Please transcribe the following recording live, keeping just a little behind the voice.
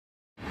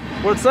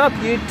What's up,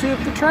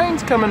 YouTube? The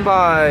train's coming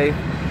by.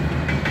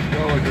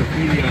 Oh,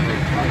 graffiti on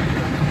those pipes.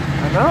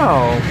 I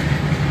know.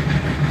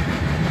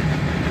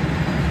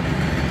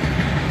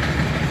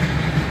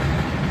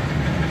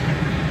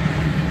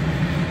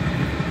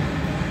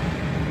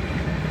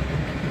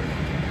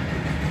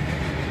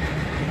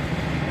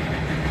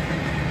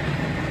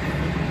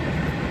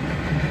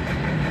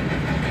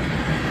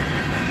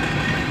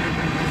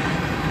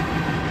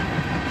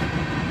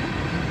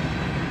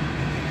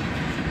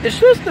 It's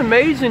just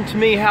amazing to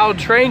me how a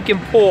train can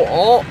pull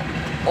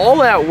all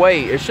that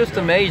weight. It's just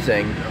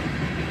amazing.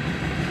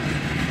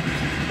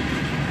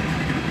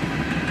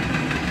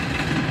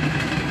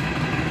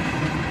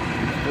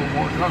 Still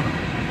more coming.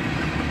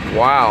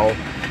 Wow.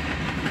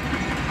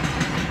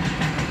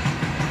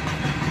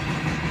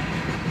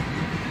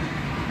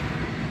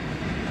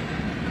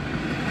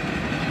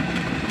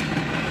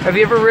 Have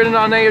you ever ridden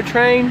on a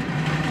train?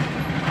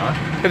 Huh?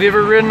 Have you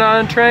ever ridden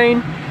on a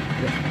train?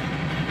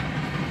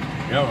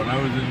 Yeah, when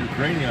I was in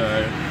Ukraine,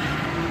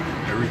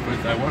 every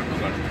place I went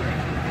was on a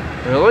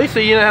train. Really? So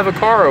you didn't have a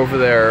car over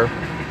there?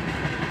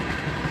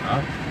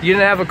 Huh? You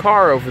didn't have a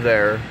car over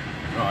there?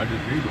 No, I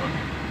didn't need one.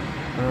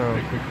 Oh.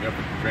 They picked me up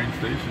at the train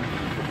station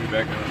and put me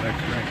back on the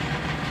next train.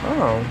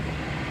 Oh.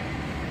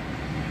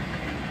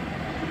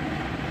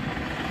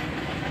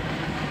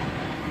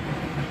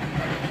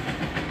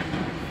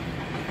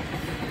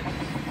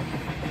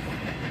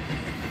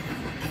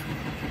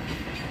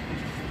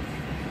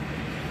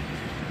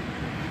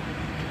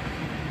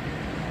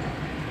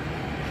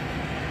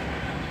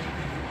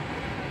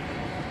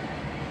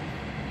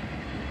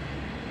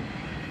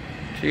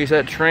 Geez,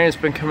 that train's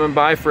been coming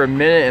by for 1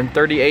 minute and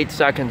 38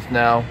 seconds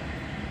now.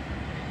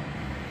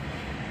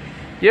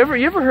 You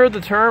ever heard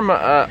the term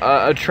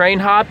a train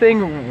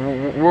hopping?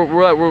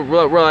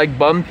 Where like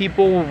bum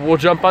people will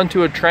jump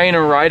onto a train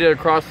and ride it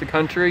across the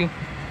country?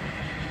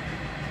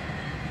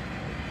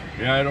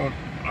 Yeah, I don't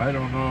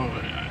know.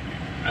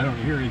 I don't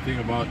hear anything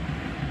about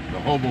the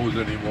hobos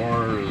anymore.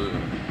 Or the,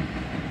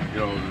 you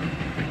know,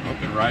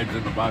 hooking rides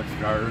in the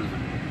boxcars.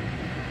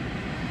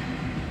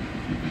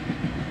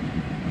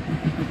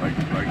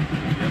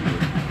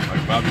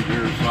 Like Bobby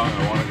Bear's song,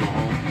 I Want to Go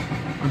Home.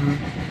 Mm-hmm.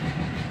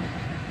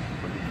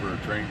 Looking for a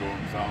train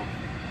going south.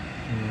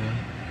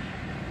 Yeah.